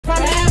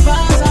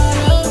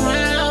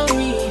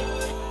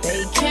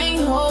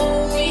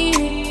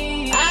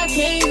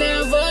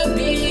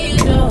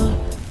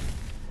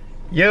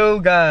Yo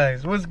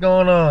guys, what's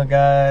going on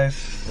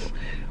guys?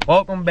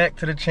 Welcome back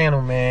to the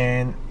channel,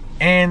 man.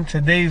 And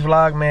today's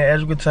vlog, man, as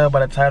you can tell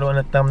by the title and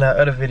the thumbnail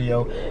of the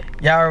video,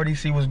 y'all already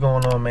see what's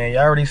going on, man.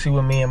 Y'all already see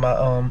what me and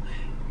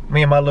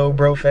my little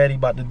bro Fatty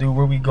about to do.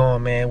 Where we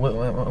going, man?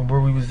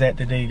 Where we was at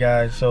today,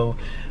 guys. So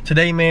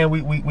today, man,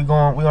 we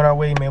on our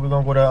way, man. We're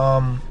gonna go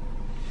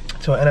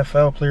to an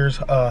NFL player's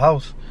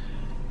house,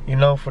 you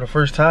know, for the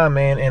first time,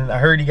 man. And I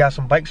heard he got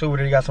some bikes over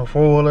there. He got some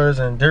 4-wheelers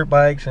and dirt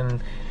bikes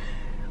and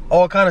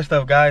all kind of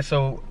stuff, guys.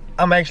 So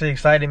I'm actually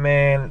excited,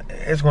 man.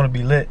 It's gonna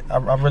be lit. I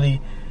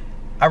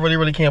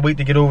really can't wait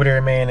to get over there,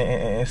 man,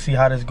 and see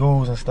how this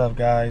goes and stuff,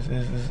 guys.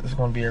 It's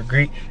gonna be a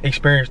great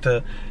experience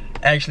to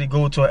actually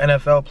go to an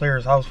NFL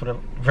player's house for the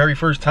very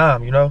first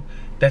time, you know,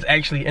 that's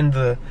actually in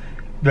the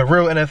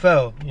real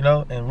NFL, you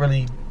know, and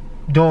really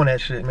doing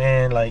that shit,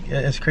 man. Like,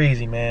 it's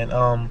crazy, man.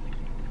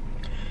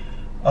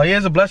 Oh yeah,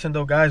 it's a blessing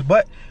though, guys.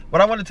 But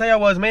what I want to tell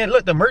y'all was, man,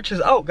 look, the merch is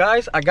out,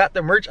 guys. I got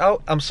the merch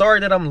out. I'm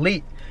sorry that I'm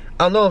late.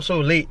 I know I'm so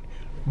late,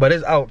 but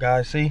it's out,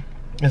 guys. See,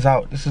 it's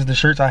out. This is the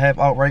shirts I have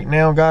out right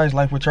now, guys.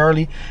 Life with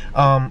Charlie.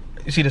 You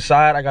see the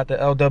side, I got the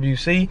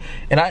LWC,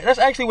 and that's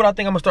actually what I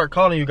think I'm gonna start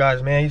calling you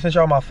guys, man. Since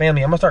y'all my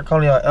family, I'm gonna start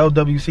calling y'all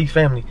LWC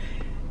family. You know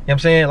what I'm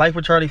saying? Life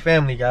with Charlie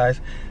family,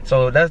 guys.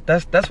 So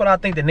that's what I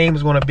think the name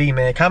is gonna be,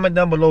 man. Comment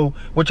down below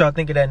what y'all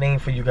think of that name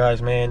for you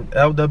guys, man.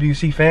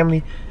 LWC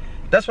family.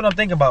 That's what I'm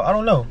thinking about. I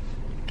don't know.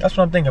 That's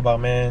what I'm thinking about,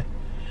 man.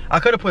 I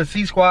could have put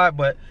C Squad,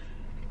 but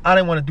I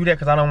didn't want to do that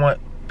because I don't want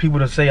people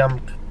to say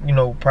I'm, you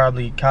know,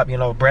 probably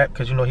copying off Brap,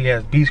 because, you know, he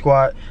has B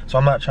Squad. So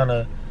I'm not trying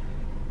to,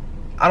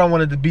 I don't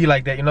want it to be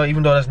like that, you know,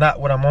 even though that's not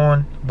what I'm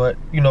on. But,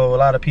 you know, a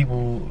lot of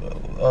people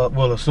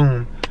will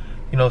assume,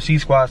 you know, C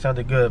Squad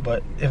sounded good.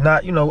 But if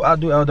not, you know, I'll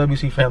do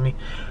LWC family.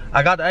 I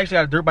actually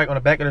got a dirt bike on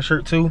the back of the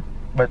shirt too.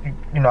 But,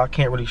 you know, I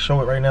can't really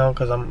show it right now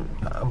because I'm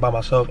by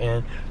myself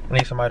and I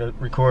need somebody to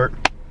record.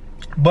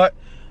 But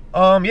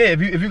yeah,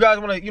 if you guys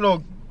want to,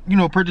 you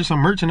know, purchase some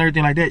merch and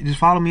everything like that, just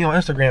follow me on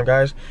Instagram,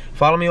 guys.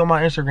 Follow me on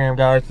my Instagram,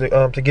 guys,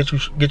 to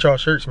get y'all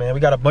shirts, man. We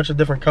got a bunch of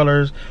different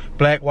colors: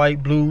 black,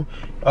 white, blue,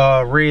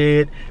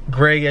 red,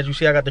 gray. As you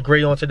see, I got the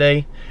gray on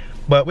today.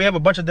 But we have a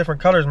bunch of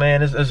different colors,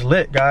 man. It's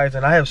lit, guys,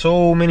 and I have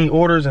so many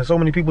orders and so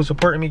many people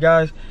supporting me,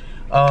 guys.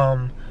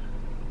 I'm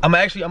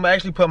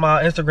actually put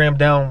my Instagram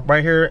down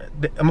right here.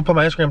 I'm gonna put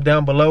my Instagram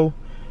down below,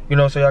 you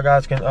know, so y'all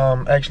guys can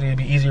actually, it'd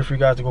be easier for you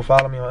guys to go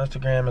follow me on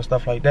Instagram and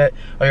stuff like that.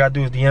 All you gotta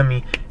do is DM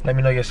me, let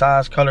me know your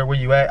size, color, where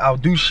you at. I'll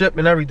do ship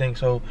and everything,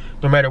 so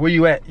no matter where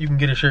you at, you can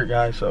get a shirt,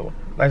 guys. So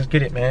let's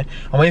get it, man.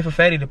 I'm waiting for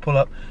Fatty to pull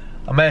up.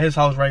 I'm at his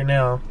house right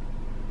now.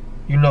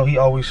 You know, he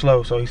always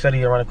slow, so he said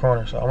he'd around the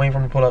corner, so I'm waiting for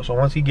him to pull up. So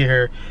once he get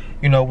here,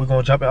 you know, we're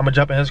gonna jump in. I'm gonna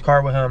jump in his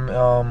car with him,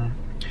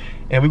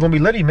 and we're gonna be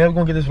litty, man. We're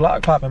gonna get this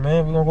vlog popping,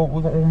 man. We're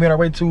gonna be on our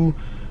way to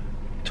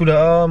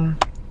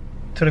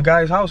the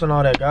guy's house and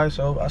all that, guys.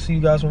 So I'll see you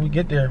guys when we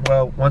get there.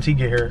 Well, once he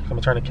get here, I'm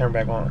gonna turn the camera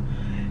back on,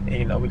 and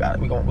you know, we're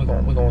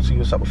gonna see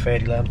what's up with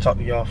Fatty. Let him talk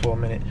to y'all for a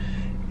minute,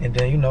 and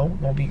then, you know, we're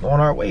gonna be on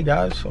our way,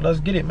 guys. So let's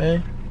get it,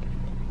 man.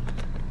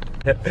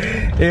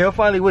 Yeah, I'm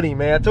finally with him,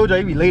 man. I told y'all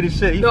he be late as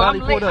shit. He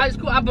finally pulled up. High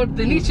school, but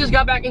the niece just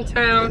got back in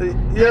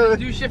town. Yeah,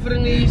 do shit for the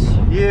niece.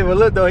 Yeah, but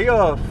look though, he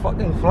all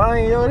fucking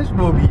flying, yo. This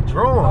boy be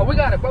drawn. Oh, we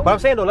got it, bro. But I'm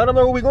saying though, let him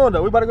know where we going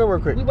though. We about to go real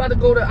quick. We about to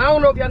go to, I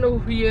don't know if y'all know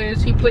who he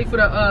is. He played for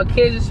the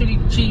Kansas City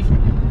Chiefs,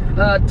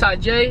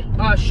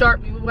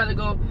 Tajaesharpe. We about to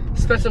go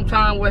spend some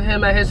time with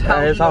him at his house.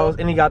 At his house,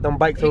 and he got them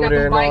bikes over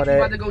there and all that. We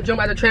about to go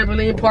jump at the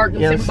trampoline park.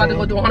 We about to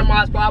go do 100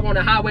 miles per hour on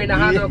the highway in the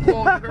Honda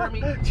Accord. You heard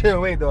me?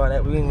 Chill, we ain't doing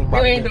that. We ain't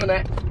doing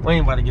that. We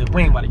ain't about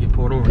to get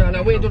pulled over.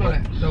 No, we ain't doing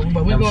that. No,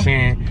 but we I'm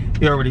saying,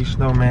 you already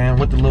know, man.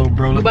 With the little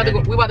bro. We about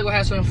to go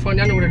have some fun.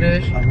 Y'all know what it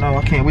is. I know.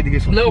 I can't wait to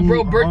get some little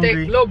food.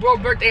 Bro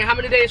birthday. How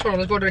many days from?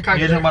 Let's go to the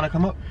concert. You about to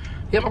come up?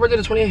 Yeah, my birthday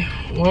the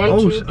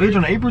 28th. It's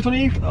on April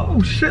 28th?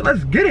 Oh shit,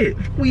 let's get it.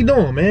 What you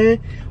doing, man?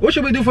 What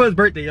should we do for his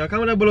birthday, y'all?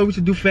 Comment down below. We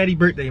should do Fatty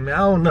birthday, man. I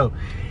don't know.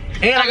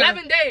 And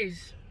 11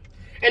 days.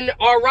 And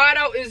our ride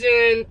out is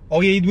in.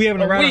 Oh yeah, we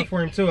having a ride out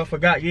for him too. I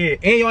forgot. Yeah,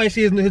 and y'all ain't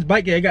see his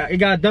bike yet. It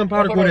got a dumb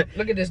powder coated.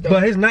 Look at this though.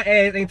 But his nut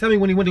ass ain't tell me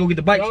when he went to go get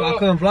the bike, so I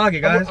couldn't vlog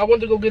it, guys. I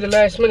went to go get it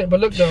last minute, but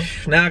look though.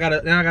 Now I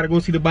gotta go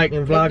see the bike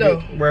and vlog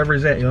it wherever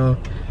it's at, y'all.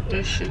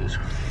 This shit is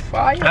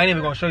fire. I ain't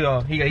even gonna show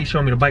y'all. He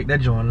showed me the bike.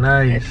 That joint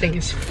nice. I think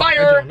it's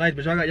fire. That joint nice,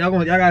 but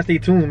y'all gotta stay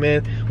tuned,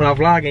 man. When I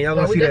vlog, y'all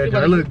gonna see that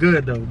joint. It look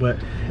good though. But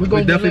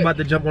we're definitely about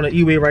to jump on the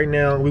E-way right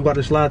now. We about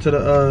to slide to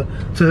the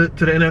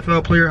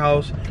NFL player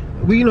house.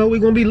 We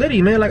gonna be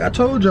litty, man, like I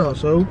told y'all.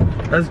 So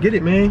let's get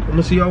it, man. I'm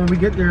gonna see y'all when we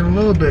get there in a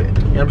little bit. You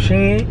know what I'm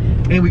saying?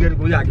 And we gotta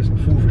get some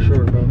food for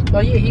sure, bro. Oh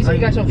yeah, he said he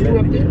got some food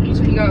up there. He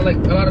said he got like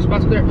a lot of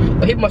spots up there.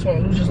 But he must want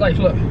to lose his life,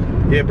 look.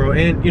 Yeah, bro,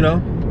 and you know,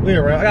 we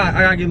around. I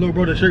gotta get little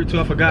bro the shirt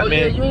too. I forgot, man.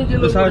 Yeah, you ain't get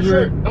little bro the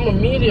shirt. I'm a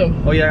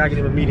medium. Oh yeah, I gotta get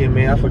him a medium,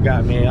 man. I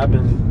forgot, man. I've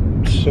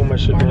been so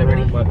much shit going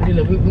on, but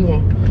we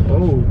won't.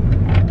 Oh,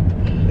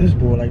 this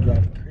boy like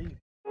driving crazy.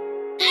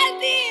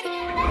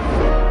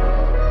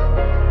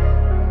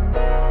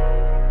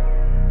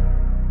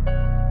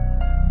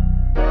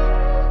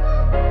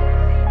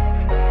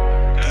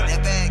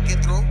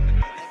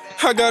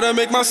 I gotta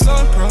make my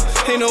son proud,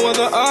 ain't no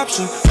other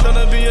option.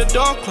 Tryna be a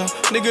dog club,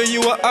 nigga,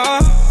 you a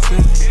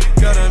option.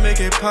 Gotta make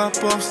it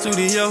pop off,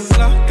 studio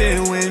locked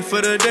in. Waiting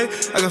for the day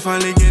I can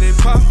finally get it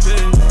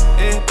poppin'.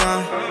 And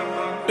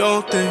I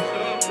don't think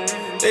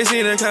they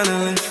see the kind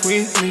of life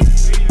with me.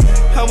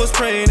 I was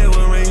praying it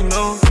would rain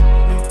on me.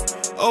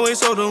 Always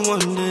told them one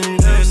day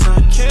that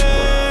I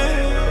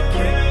can't.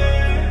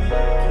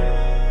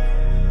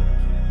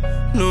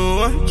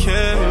 No, I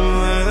can't.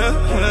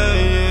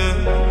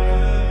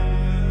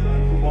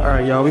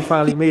 Alright, y'all, we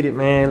finally made it,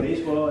 man.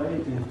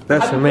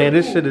 That's it, man.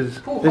 This shit is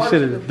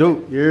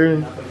dope. You hear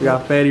me? We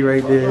got Fatty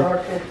right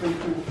there.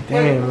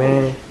 Damn,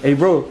 man. Hey,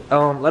 bro,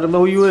 let them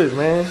know who you is,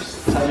 man.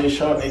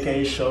 Tajaesharpe,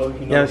 aka Show.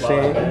 You know what I'm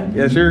saying?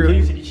 Yes, sir.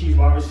 He's the chief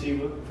wide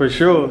receiver. For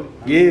sure.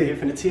 Yeah. Here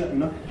from the tip, you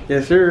know?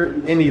 Yes, sir.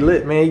 And he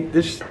lit, man.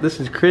 This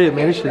is crib,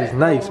 man. This shit is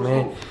nice,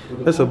 man.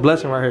 That's a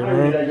blessing right here,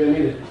 man.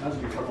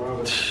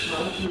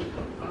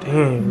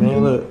 Damn,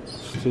 man. Look.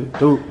 This shit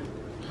dope.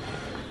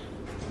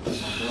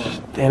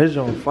 Damn, this is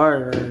on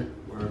fire right here.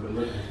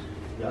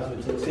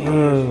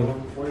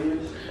 Damn.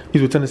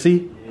 He's with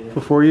Tennessee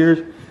for 4 years.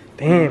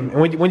 Damn. And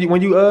when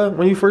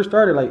you first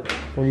started, like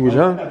when you was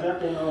young? I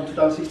drafted in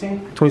 2016.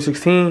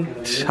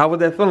 2016. How was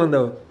that feeling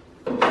though?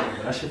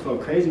 That shit felt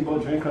crazy, bro.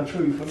 Dream come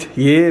true. You feel me?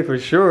 Yeah, for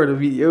sure. To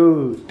be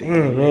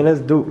damn, man, that's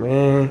dope,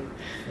 man.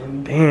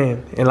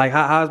 Damn. And like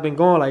how it's been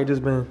going? Like it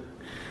just been.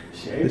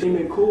 Shit, everything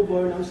been cool, bro.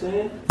 You know what I'm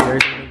saying?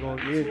 Everything been going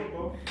good.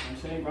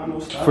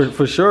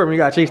 For sure, man. You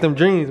gotta chase them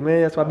dreams,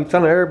 man. That's why I be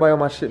telling everybody on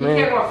my shit, man.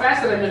 You can't run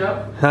faster than me,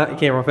 though. Huh? You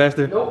can't run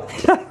faster? Nope.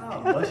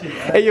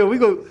 Hey, yo, we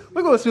go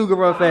see who can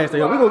run faster,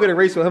 yo. We gonna get a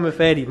race with him and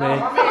Fatty, man.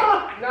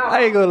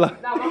 I ain't gonna lie.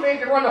 Nah, my man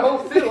can run the whole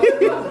field.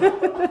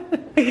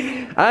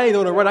 I ain't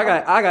gonna run. I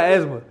got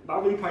asthma. I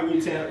really probably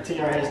need 10-yard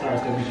head start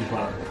still beat you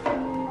probably.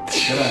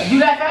 You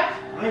that fast?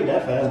 I ain't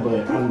that fast,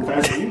 but I'm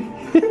faster than you.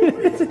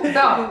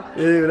 No.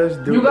 Yeah, that's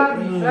dope. You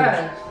gotta be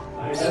fast.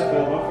 I ain't that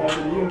fast, I'm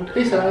faster than you.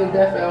 He said I ain't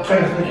that fast, I'm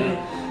faster than you.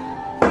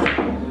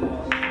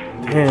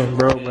 Damn,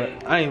 bro, but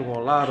I ain't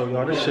gonna lie though,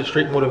 y'all. This shit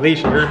straight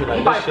motivation, you hear me?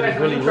 Like, this shit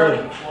is really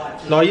real.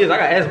 No, yes, I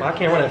got asthma. I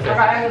can't run that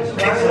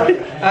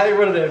fast. I ain't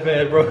running that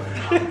fast, bro.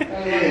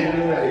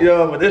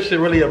 Yo, but this shit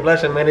really a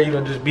blessing, man. That you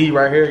can just be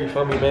right here, you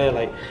feel me, man?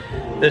 Like,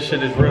 this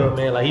shit is real,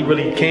 man. Like, he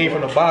really came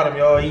from the bottom,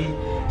 y'all. He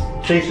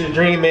chased his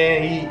dream,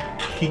 man.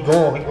 He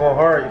going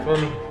hard, you feel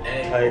me?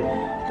 Like,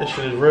 this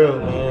shit is real,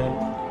 man.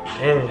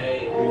 Damn. I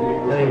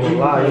ain't gonna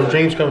lie, your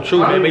dreams come true,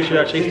 man. Make sure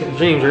y'all chase them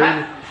dreams, you hear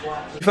me?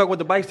 You fuck with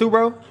the bikes too,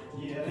 bro?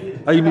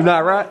 Oh, you do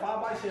not ride?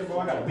 5 bikes here, bro.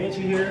 I got a bench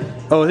here.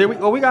 Oh, here we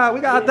go. We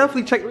got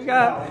definitely check. We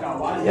got.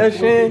 Yeah,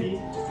 shit.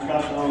 I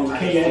got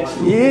KX.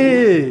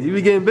 Yeah, you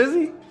be getting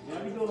busy? Yeah, I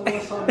be doing a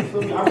little something, you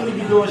feel me? I really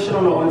be doing shit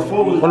on the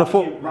four-wheelers. On the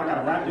four. I got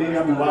a Raptor here.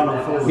 I be wild on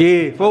the four-wheelers.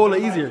 Yeah, four-wheeler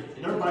easier.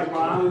 Dirt bike, bro.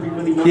 I don't be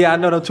really. Yeah, I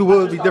know the two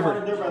wheels be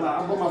different. I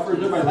bought my first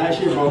dirt bike last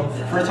year, bro.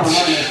 First time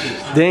riding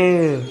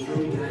that shit.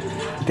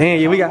 Damn,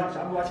 yeah, we got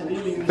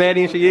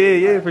Fatty and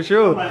shit. Yeah, for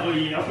sure. I'm like, oh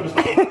yeah, I'm finna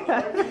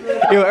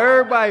start. Yo,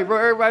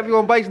 everybody be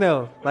on bikes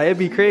now. Like, it'd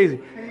be crazy.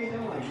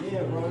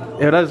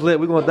 Yeah, that's lit.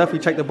 We gonna definitely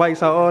check the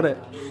bikes out, all that.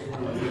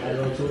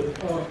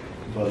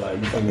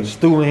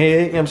 Stew in here,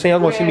 you know what I'm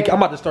saying? I'm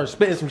about to start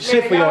spitting some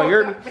shit for y'all, you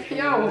heard me?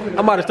 I'm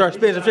about to start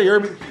spitting some shit, you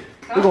heard me?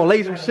 We gonna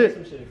lay some shit.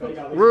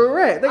 Real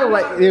rap. They gonna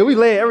like, yeah, we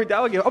lay everything.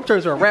 I'm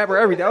turning to a rapper,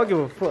 everything. I don't give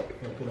a fuck.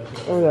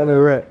 I don't got no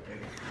rap.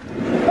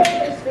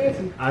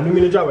 I knew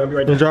me to drop it. I'll be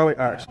right there. Drop it?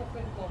 Alright.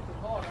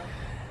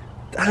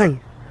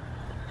 Dang.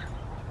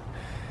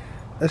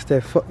 That's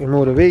that fucking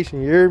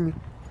motivation, you hear me?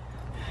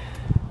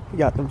 You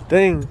got them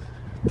things.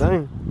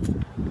 Dang.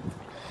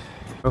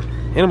 And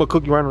I'm gonna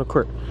cook you right on the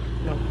court.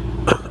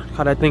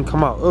 How that thing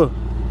come out?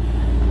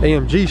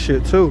 AMG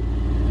shit too.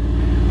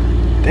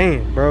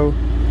 Damn, bro.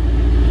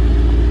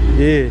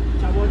 Yeah.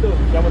 Y'all wanna do?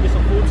 Y'all wanna get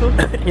some food too? You know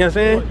what I'm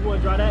saying? You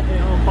wanna try that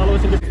and follow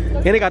us in this?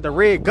 And they got the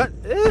red gut.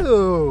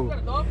 Ew.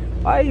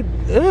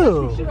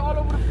 Ew.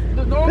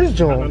 This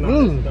joint. The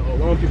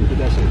long people did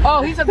that shit.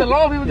 Oh, he said the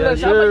long people did that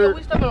shit. I'm like, yo,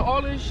 we stuffing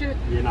all this shit.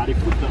 Yeah, nah, they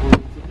flipped that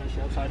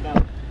shit upside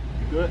down.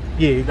 You good?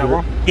 Yeah, is that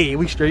wrong? Yeah,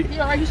 we straight.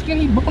 Yeah, right, you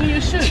skinny, bony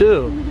as shit.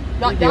 Chill.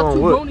 Y'all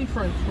two bony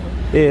friends.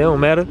 Yeah, it don't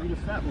matter. You the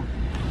fat one.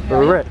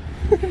 Correct.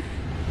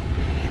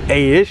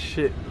 Hey, this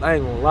shit, I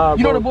ain't gonna lie, bro.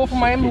 You know the boy from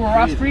Miami with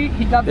Ross Street?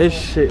 He got this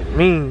shit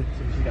mean.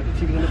 You got the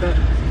TV in the back?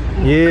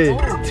 Yeah,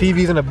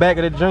 TV's in the back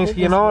of the joint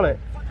ski and all that.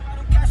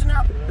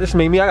 This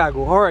made me, I gotta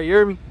go hard, you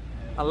hear me?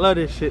 I love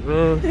this shit,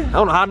 man. I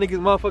don't know how niggas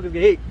motherfuckers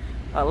get hit.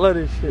 I love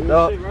this shit,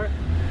 dog.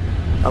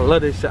 I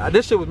love this shit.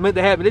 This shit was meant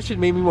to happen. This shit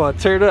made me want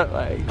to tear it up.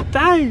 Like,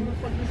 dang.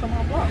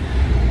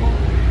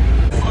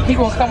 He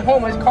gonna come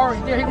home, his car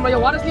is there. He gonna be like, yo,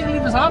 why does he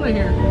leave his Honda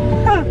here?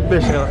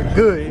 This shit like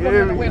good, you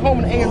hear me? Wait home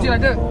in the AMG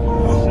like that.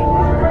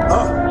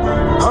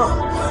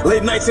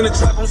 Late nights in the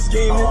trap, I'm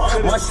scheming.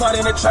 My son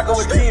in the track, I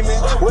was demon.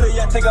 What do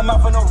y'all think I'm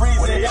out for no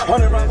reason?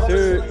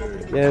 Sure.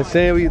 Yeah, I'm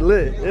saying we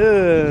lit.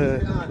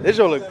 Yeah. This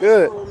show look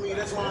good.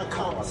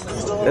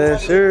 Yeah,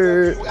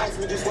 sure.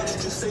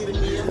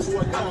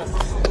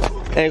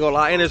 Ain't gonna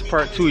lie, in this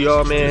part too,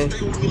 y'all, man. You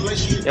know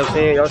what I'm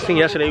saying? Y'all seen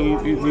yesterday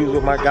we was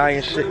with my guy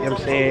and shit, you know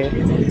what I'm saying?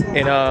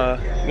 And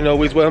you know,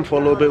 we was with him for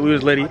a little bit, we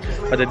was litty.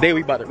 But today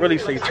we about to really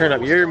say turn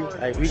up, you hear me?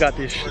 Like, we got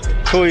this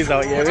toys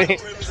out, yeah, man.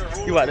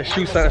 We about to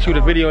shoot something, shoot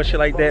a video and shit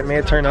like that,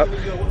 man. Turn up.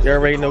 You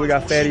already know we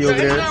got Fatty over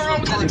there.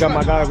 We got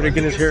my guy over there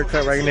getting his hair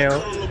cut right now.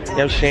 You know what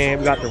I'm saying?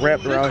 We got the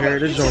Raptor out here.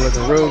 This joint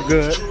looking real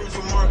good.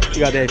 We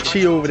got that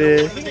Chi over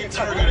there. You know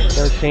what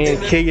I'm saying?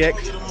 KX.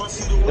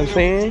 You know what I'm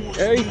saying?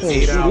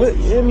 Everything. You look,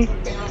 you hear me? You know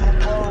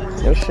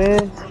what I'm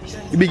saying?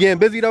 You be getting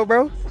busy though,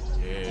 bro?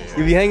 Yeah.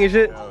 You be hanging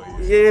shit?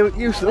 Yeah,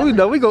 we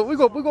know. We go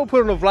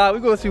put on the vlog. We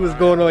go see what's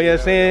going on, you know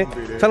what I'm saying?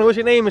 Tell them what's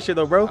your name and shit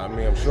though, bro. I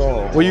mean, I'm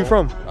Sean. Where you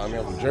from? I mean,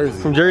 I'm from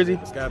Jersey. From Jersey?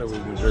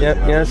 Scatterwood, New Jersey. Yeah, you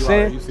know what I'm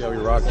saying? You see how we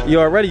rocking? You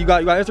already? You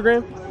got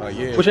Instagram?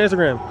 Yeah. What's your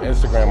Instagram?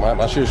 Instagram,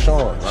 my shit's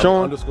Sean.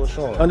 Sean? Underscore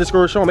Sean.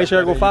 Underscore Sean. Make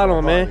sure I go follow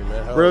him,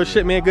 man. Real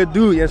shit, man. Good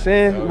dude, you know what I'm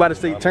saying? We about to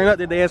say turn up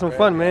today, have some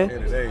fun, man.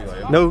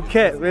 No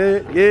cap,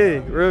 man. Yeah,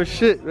 real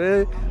shit,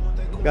 man.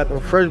 Got them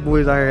fresh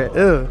boys out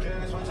here.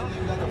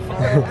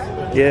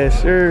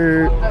 Yes,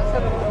 sir.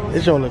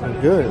 This joint looking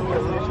good.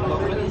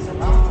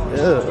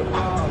 Yeah.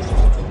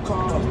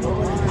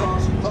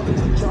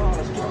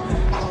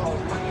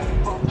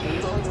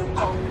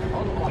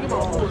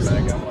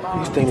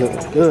 These things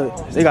looking good.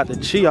 They got the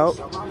Chi out.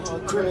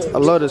 I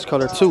love this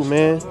color too,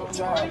 man.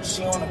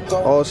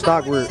 All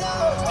stock work.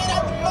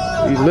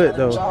 We lit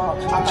though.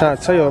 I'm trying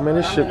to tell y'all, man,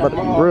 this shit about to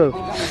be real.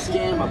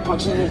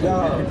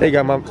 They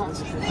got my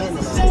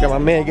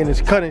man getting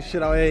his cut and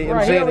shit out here. You know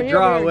what I'm saying? The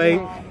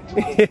driveway.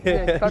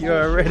 You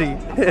already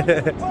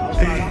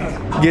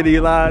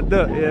getting lined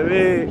up, yeah,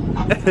 man.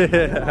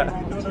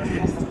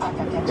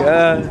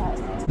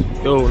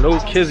 Yeah. Yo, no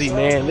kizzy,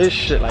 man. This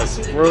shit like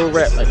real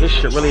rap. Like this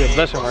shit really a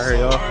blessing right here,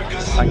 y'all.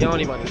 Like y'all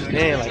don't even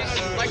understand. Like,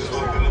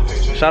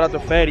 shout out to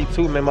Fatty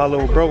too, man. My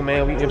little bro, man.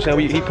 You know what I'm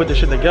saying? He put this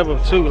shit together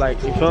too.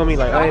 Like, you feel me?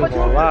 Like, I ain't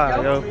gonna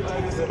lie, yo.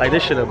 Like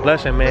this shit a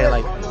blessing, man.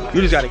 Like,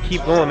 you just gotta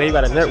keep going, man. You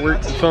gotta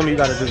network. You feel me? You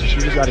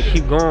just gotta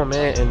keep going,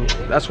 man. And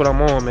that's what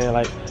I'm on, man.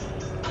 Like,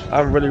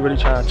 I'm really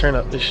trying to turn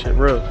up this shit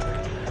real.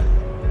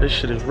 This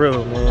shit is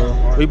real,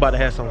 man. We about to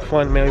have some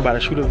fun, man. We about to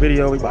shoot a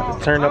video. We about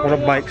to turn up on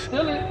the bikes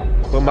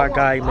with my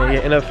guy, man.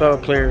 Yeah,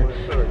 NFL player.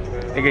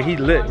 Nigga, he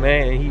lit,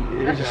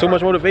 man. It's just so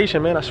much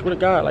motivation, man. I swear to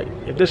God, like,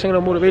 if this ain't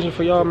no motivation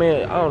for y'all,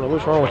 man, I don't know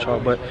what's wrong with y'all,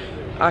 but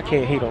I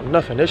can't hate on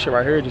nothing. This shit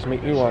right here just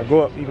make me want to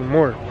go up even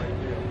more.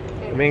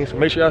 I mean, so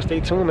make sure y'all stay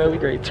tuned, man. We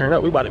ready to turn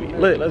up. We about to be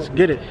lit. Let's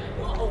get it.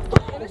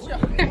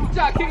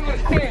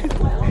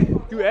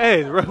 You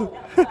ass, bro.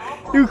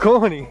 You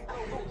corny.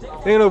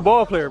 Ain't no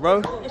ball player,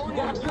 bro.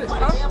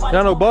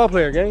 Y'all no ball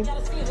player, gang.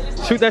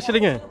 Shoot that shit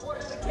again.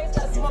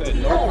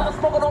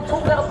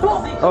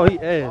 Oh, he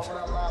ass.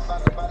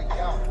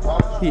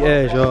 He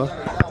ass, y'all.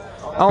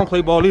 I don't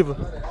play ball either.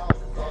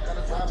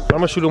 I'm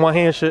gonna shoot in one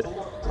hand shit.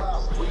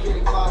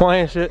 One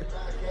hand shit.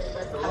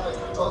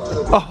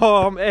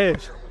 Oh, I'm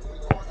ass.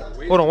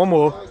 Hold on, one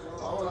more.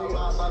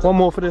 One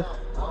more for this.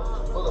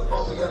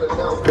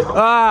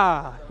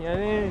 Ah, yeah,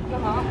 man.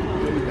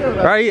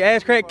 Right, he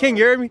ass crack king,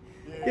 you heard me?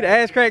 He the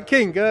ass crack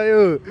king,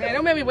 girl. Man,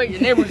 don't make me wake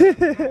your neighbors.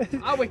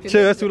 I'll wake your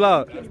Chill, that's too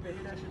loud.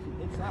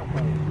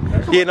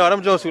 Yeah, no,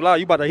 them Joe's too loud.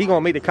 You about to, he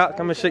gonna make the cops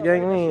come and shit,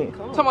 gang.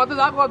 Talking about this,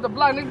 I go up the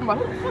block, nigga. My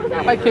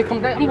white kid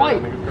come down. I'm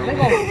white.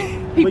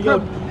 They go.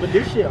 But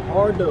this shit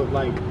hard though.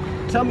 Like,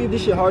 tell me if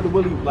this shit hard to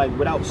really, like,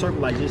 without circle,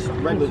 like just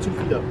regular 2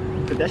 feet up.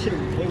 Cause that shit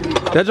ain't really.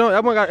 That joint,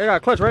 that one got a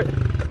clutch, right?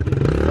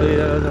 Oh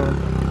yeah, that joint.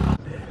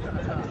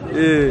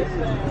 Yeah.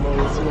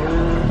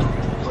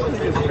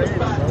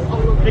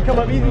 They come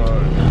up easy.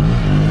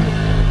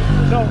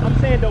 No, I'm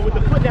saying though, with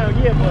the foot down,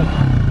 yeah, but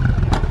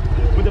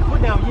with the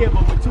foot down, yeah,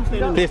 but with 2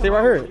 feet up. Stay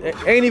right here. It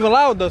ain't even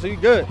loud though, so you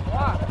good.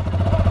 How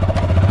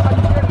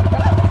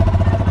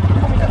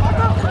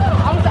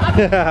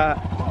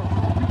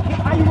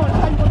you want to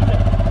do that?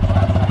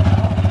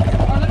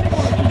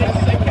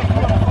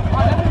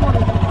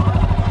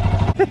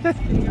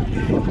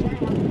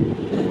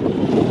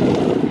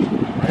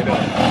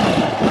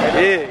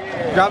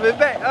 Yeah, drop it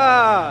back.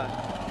 Ah.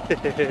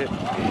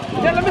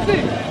 Yeah, let me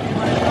see.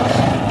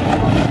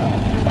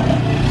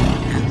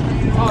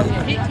 Oh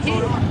yeah,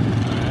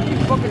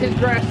 he's fucking his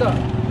grass up.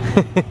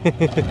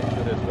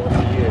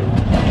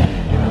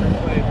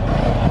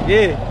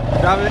 Yeah,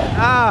 drop it.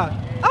 Ah.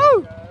 Oh.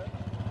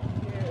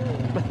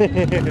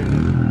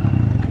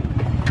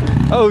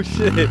 Oh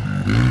shit.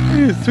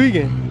 He was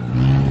tweaking.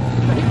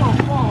 He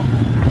gonna fall.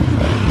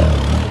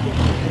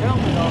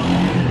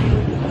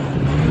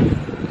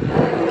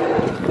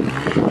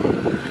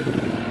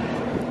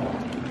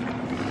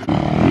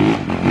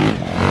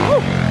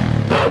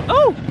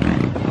 Oh!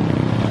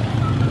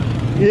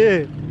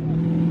 Yeah.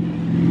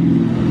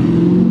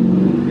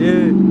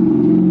 Yeah.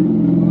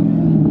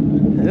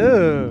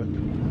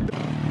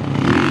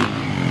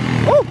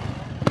 Oh!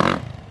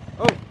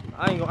 Oh, I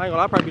ain't gonna,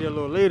 I'll probably be there a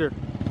little later.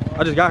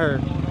 I just got her.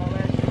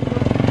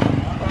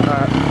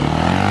 Alright.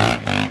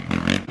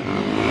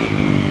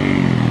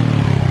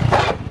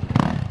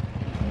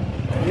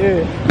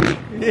 Yeah.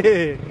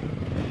 Yeah.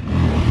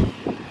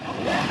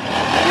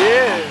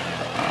 Yeah.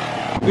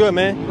 Good,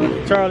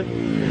 man. Charlie.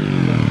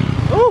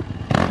 Ooh.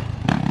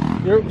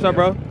 Yo, what's up,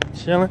 bro?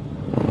 Chilling.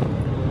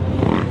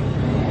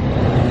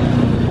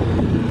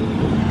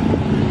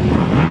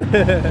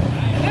 Ew.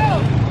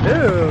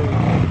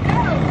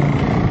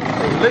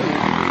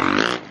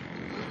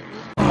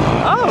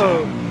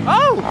 Oh.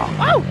 Oh.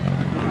 Oh.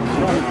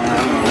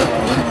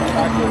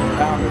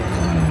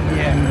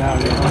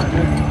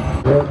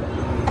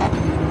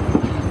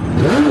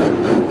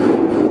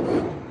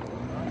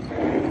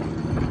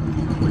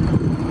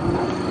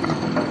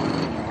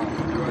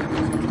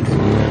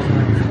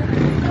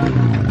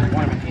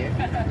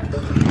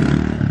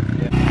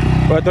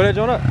 Well, throw that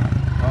joint up.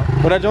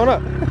 Throw that joint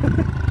up.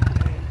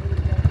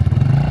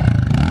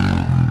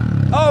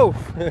 Oh!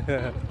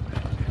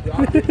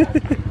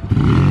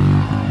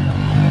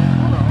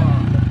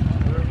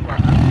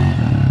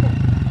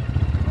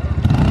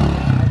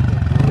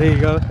 There you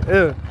go.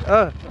 Ew.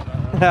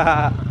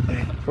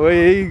 Well,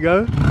 there you go.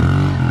 I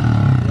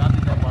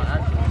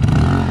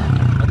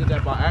did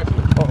that by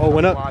accident. Oh,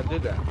 went up. Why I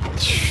did that?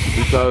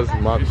 Because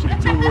when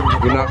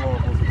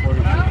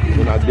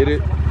I did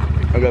it,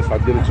 I guess I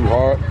did it too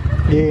hard.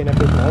 Yeah, and that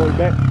bitch all the way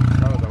back. I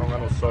don't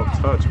got no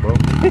soft touch, bro.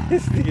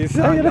 This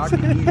nigga I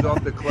can ease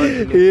off the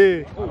clutch.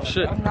 Yeah. Oh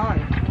shit.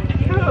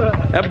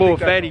 That boy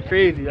fatty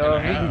crazy, y'all.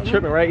 He be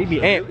tripping, right? He be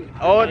amped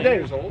all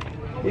day.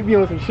 He be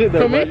on some shit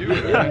though. For me?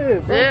 Yeah,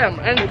 bro. Yeah,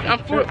 and I'm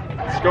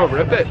Let's go,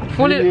 rip it.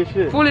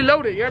 fully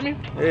loaded, you hear me?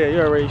 Yeah, you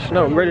already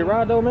know. You ready to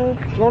ride though, man?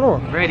 What's going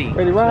on? Ready.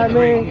 Ready to ride,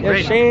 man? That's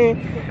Ready. Shane.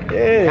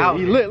 Yeah,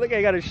 he lit. Look,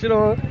 I got his shit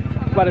on.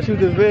 About to shoot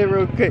this vid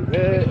real quick,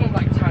 man.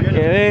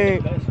 Yeah,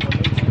 man.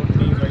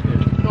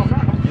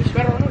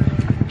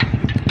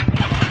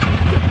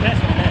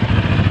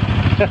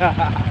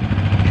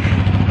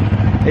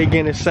 They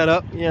getting it set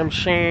up, you know what I'm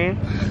saying?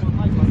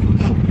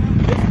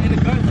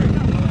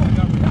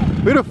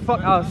 We the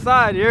fuck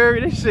outside, you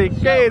heard me? This shit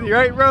crazy,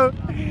 right, bro?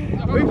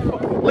 We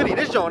Liddy,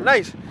 this joint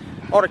nice.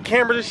 All the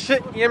cameras and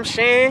shit, you know what I'm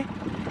saying?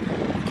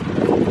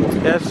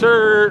 Yes,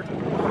 sir.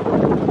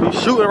 We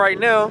shooting right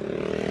now.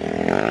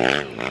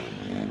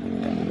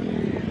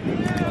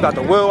 Got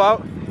the wheel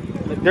out,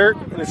 the dirt,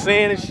 the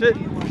sand and shit.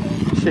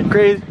 Shit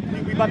crazy.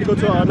 We about to go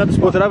to another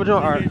spot. What's that other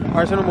joint?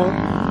 Alright, send them on.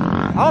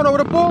 I don't know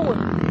where the ball went.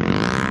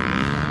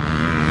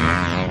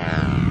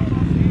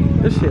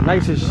 This shit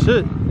nice as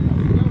shit.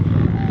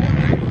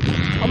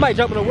 I might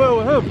jump in the wheel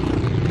with him.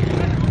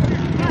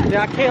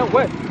 Yeah, I can't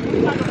wait.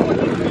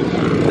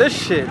 This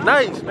shit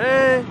nice,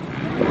 man.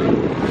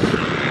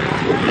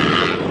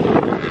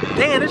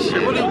 Damn, this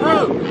shit really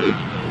real.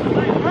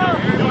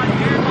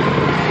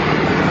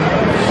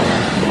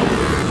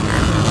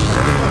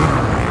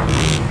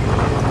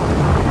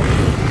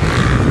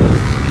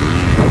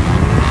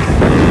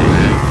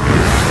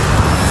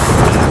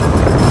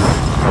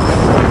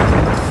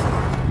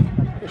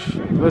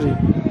 Really?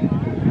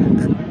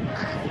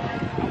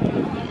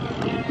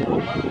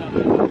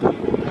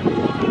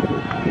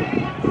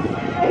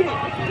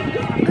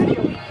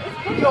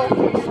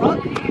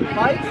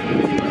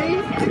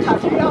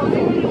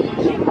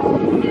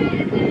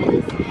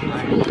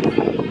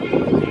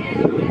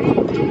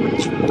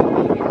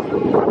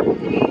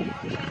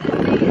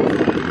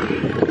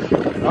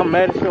 I'm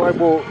mad as shit, right,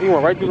 boy. He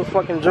went right through the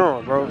fucking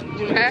joint, bro.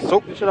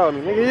 Soak the shit out of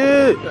me, nigga.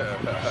 Yeah.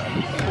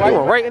 He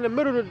went right in the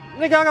middle of the.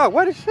 Nigga, I got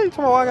wet as shit. You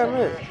talking about why I got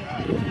mad?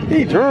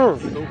 He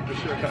drunk.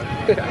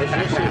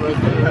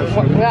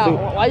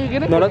 Why you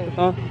getting it? No,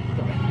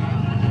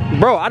 that,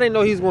 bro, I didn't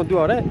know he was gonna do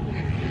all that.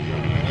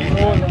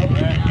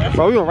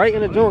 Bro, we went right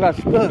in the joint, got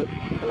stuck.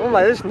 I'm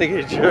like, this nigga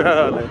is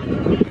drunk.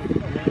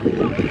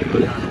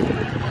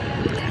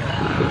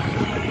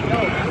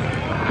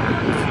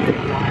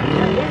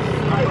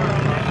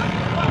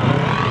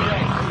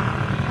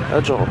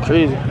 That joint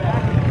crazy.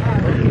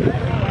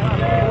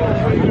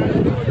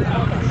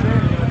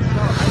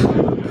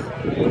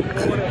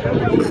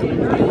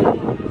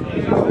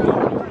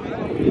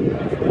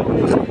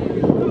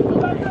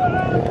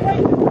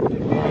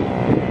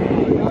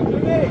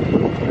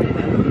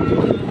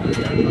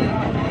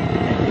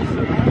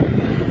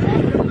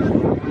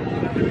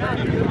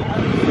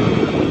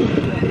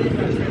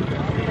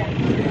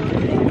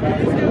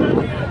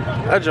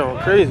 That joint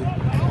crazy.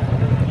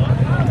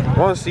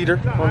 One seater,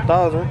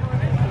 1,000.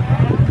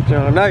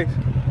 Joint nice.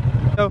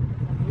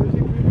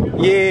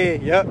 Yeah,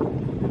 yep.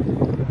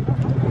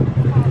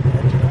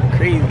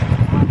 Crazy.